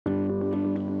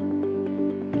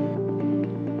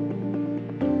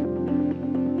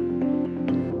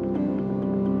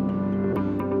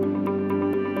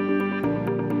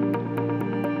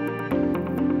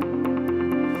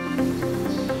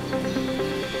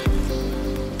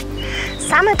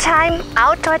summertime,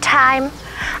 outdoor time,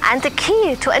 and the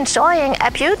key to enjoying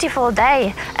a beautiful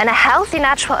day in a healthy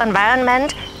natural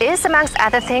environment is, amongst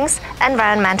other things,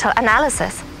 environmental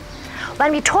analysis.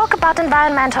 When we talk about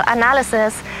environmental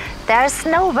analysis, there is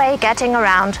no way getting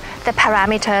around the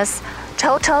parameters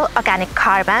total organic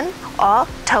carbon or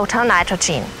total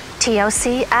nitrogen, TOC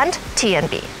and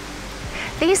TNB.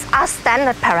 These are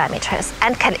standard parameters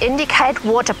and can indicate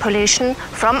water pollution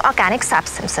from organic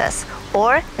substances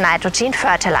or nitrogen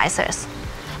fertilizers.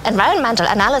 Environmental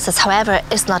analysis, however,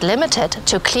 is not limited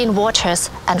to clean waters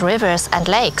and rivers and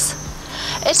lakes.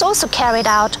 It's also carried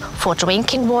out for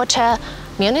drinking water,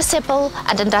 municipal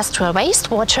and industrial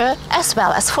wastewater, as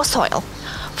well as for soil.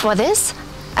 For this,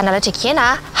 Analytik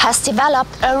Jena has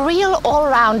developed a real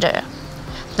all-rounder,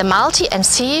 the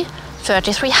multi-NC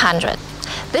 3300.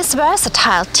 This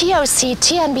versatile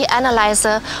TOC/TNB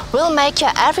analyzer will make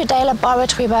your everyday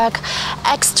laboratory work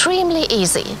extremely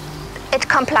easy. It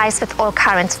complies with all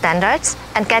current standards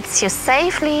and gets you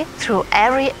safely through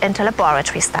every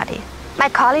interlaboratory study. My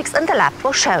colleagues in the lab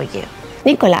will show you.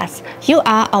 Nicolas, you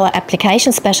are our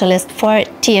application specialist for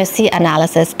TOC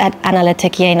analysis at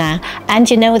Analytik Jena, and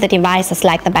you know the devices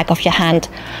like the back of your hand.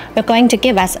 You're going to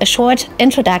give us a short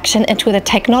introduction into the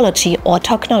technology or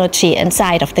TOCnology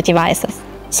inside of the devices.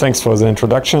 Thanks for the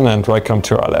introduction and welcome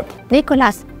to our lab.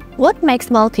 Nicolas, what makes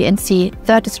multi-NC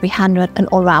 3300 an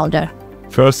all-rounder?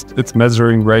 First, its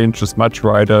measuring range is much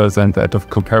wider than that of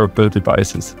comparable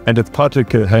devices, and its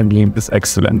particle handling is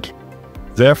excellent.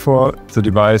 Therefore, the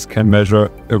device can measure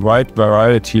a wide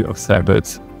variety of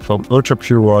samples, from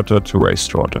ultra-pure water to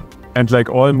wastewater. And like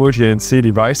all multi-NC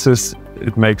devices,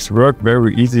 it makes work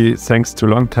very easy thanks to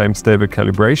long-time stable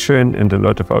calibration and a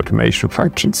lot of automation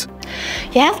functions.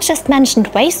 You have just mentioned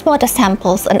wastewater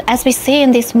samples, and as we see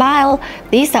in this vial,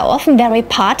 these are often very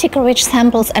particle-rich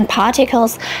samples, and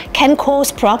particles can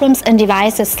cause problems in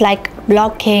devices like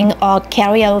blocking or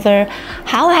carryover.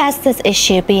 How has this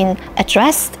issue been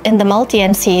addressed in the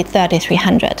multi-NC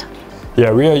 3300?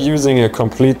 Yeah, we are using a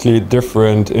completely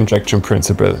different injection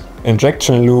principle.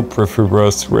 Injection loop with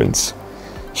reverse rinse.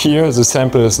 Here, the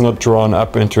sample is not drawn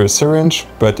up into a syringe,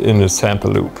 but in a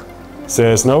sample loop.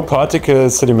 There is no particle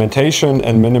sedimentation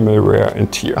and minimal wear and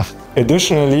tear.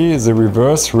 Additionally, the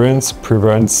reverse rinse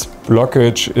prevents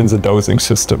blockage in the dosing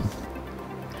system.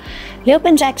 Loop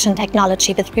injection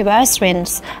technology with reverse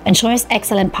rinse ensures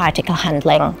excellent particle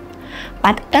handling.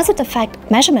 But does it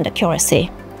affect measurement accuracy?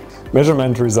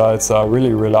 Measurement results are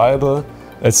really reliable,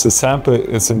 as the sample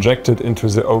is injected into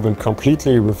the oven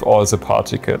completely with all the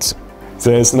particles.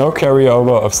 There is no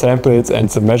carryover of samples and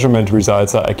the measurement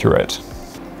results are accurate.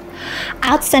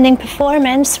 Outstanding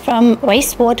performance from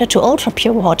wastewater to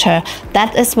ultra-pure water.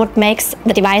 That is what makes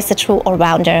the device a true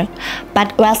all-rounder.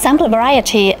 But while sample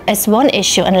variety is one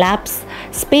issue in labs,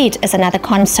 speed is another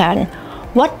concern.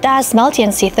 What does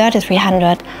multi-NC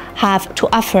 3300 have to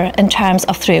offer in terms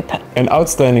of throughput? An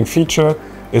outstanding feature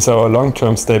is our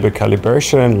long-term stable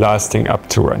calibration lasting up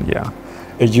to 1 year.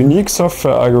 A unique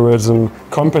software algorithm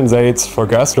compensates for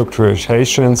gas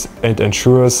fluctuations and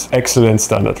ensures excellent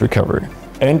standard recovery.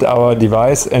 And our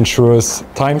device ensures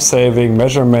time-saving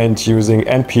measurement using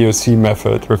NPOC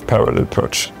method with parallel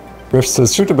purge. With the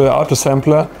suitable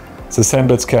autosampler, the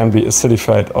samples can be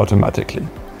acidified automatically.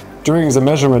 During the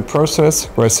measurement process,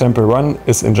 where sample 1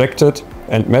 is injected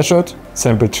and measured,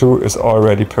 sample 2 is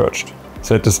already purged.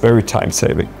 So it is very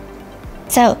time-saving.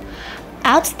 So,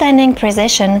 outstanding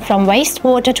precision from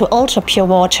wastewater to ultra-pure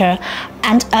water,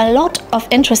 and a lot of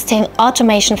interesting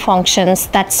automation functions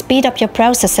that speed up your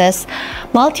processes,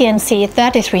 multi-NC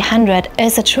 3300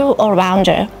 is a true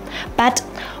all-rounder. But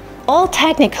all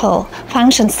technical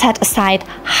functions set aside,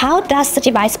 how does the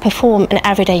device perform in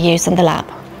everyday use in the lab?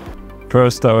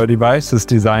 First, our device is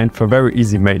designed for very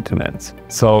easy maintenance.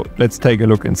 So let's take a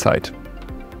look inside.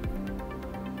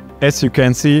 As you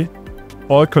can see,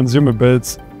 all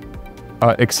consumables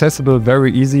are accessible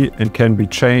very easy and can be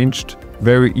changed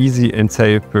very easy and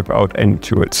safe without any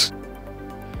tools.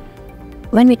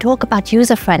 When we talk about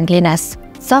user-friendliness,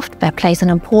 software plays an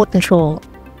important role.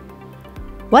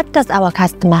 What does our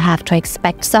customer have to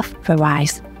expect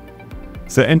software-wise?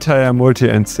 The entire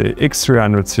multi-NC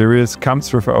X300 series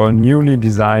comes with our newly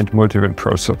designed Multiwind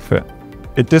Pro software.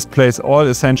 It displays all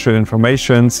essential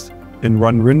informations in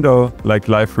one window, like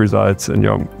live results in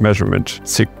your measurement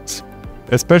signals.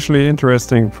 Especially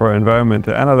interesting for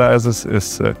environmental analysis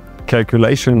is the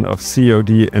calculation of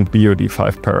COD and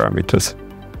BOD5 parameters.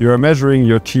 You are measuring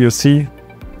your TOC,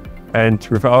 and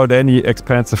without any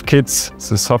expensive kits,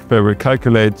 the software will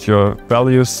calculate your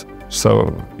values,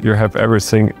 so you have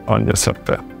everything on your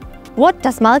software. What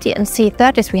does multi-NC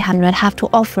 3300 have to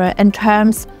offer in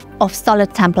terms of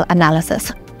solid sample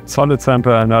analysis? Solid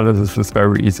sample analysis is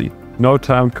very easy. No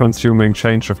time-consuming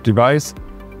change of device,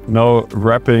 no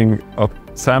wrapping of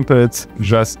samples,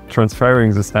 just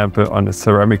transferring the sample on a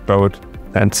ceramic boat,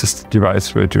 and this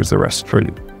device will do the rest for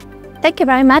you. Thank you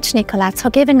very much, Nicolas,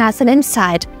 for giving us an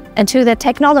insight into the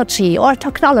technology or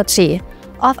TOCnology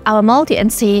of our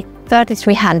multi-NC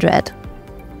 3300.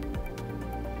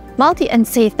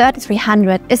 Multi-NC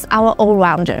 3300 is our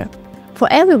all-rounder for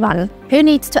everyone who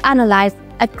needs to analyze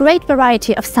a great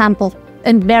variety of samples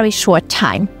in very short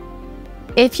time.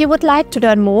 If you would like to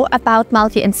learn more about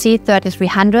multi-NC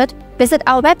 3300, visit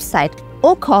our website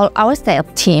or call our sales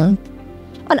team.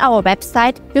 On our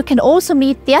website, you can also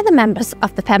meet the other members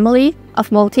of the family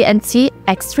of multi-NC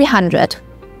X300.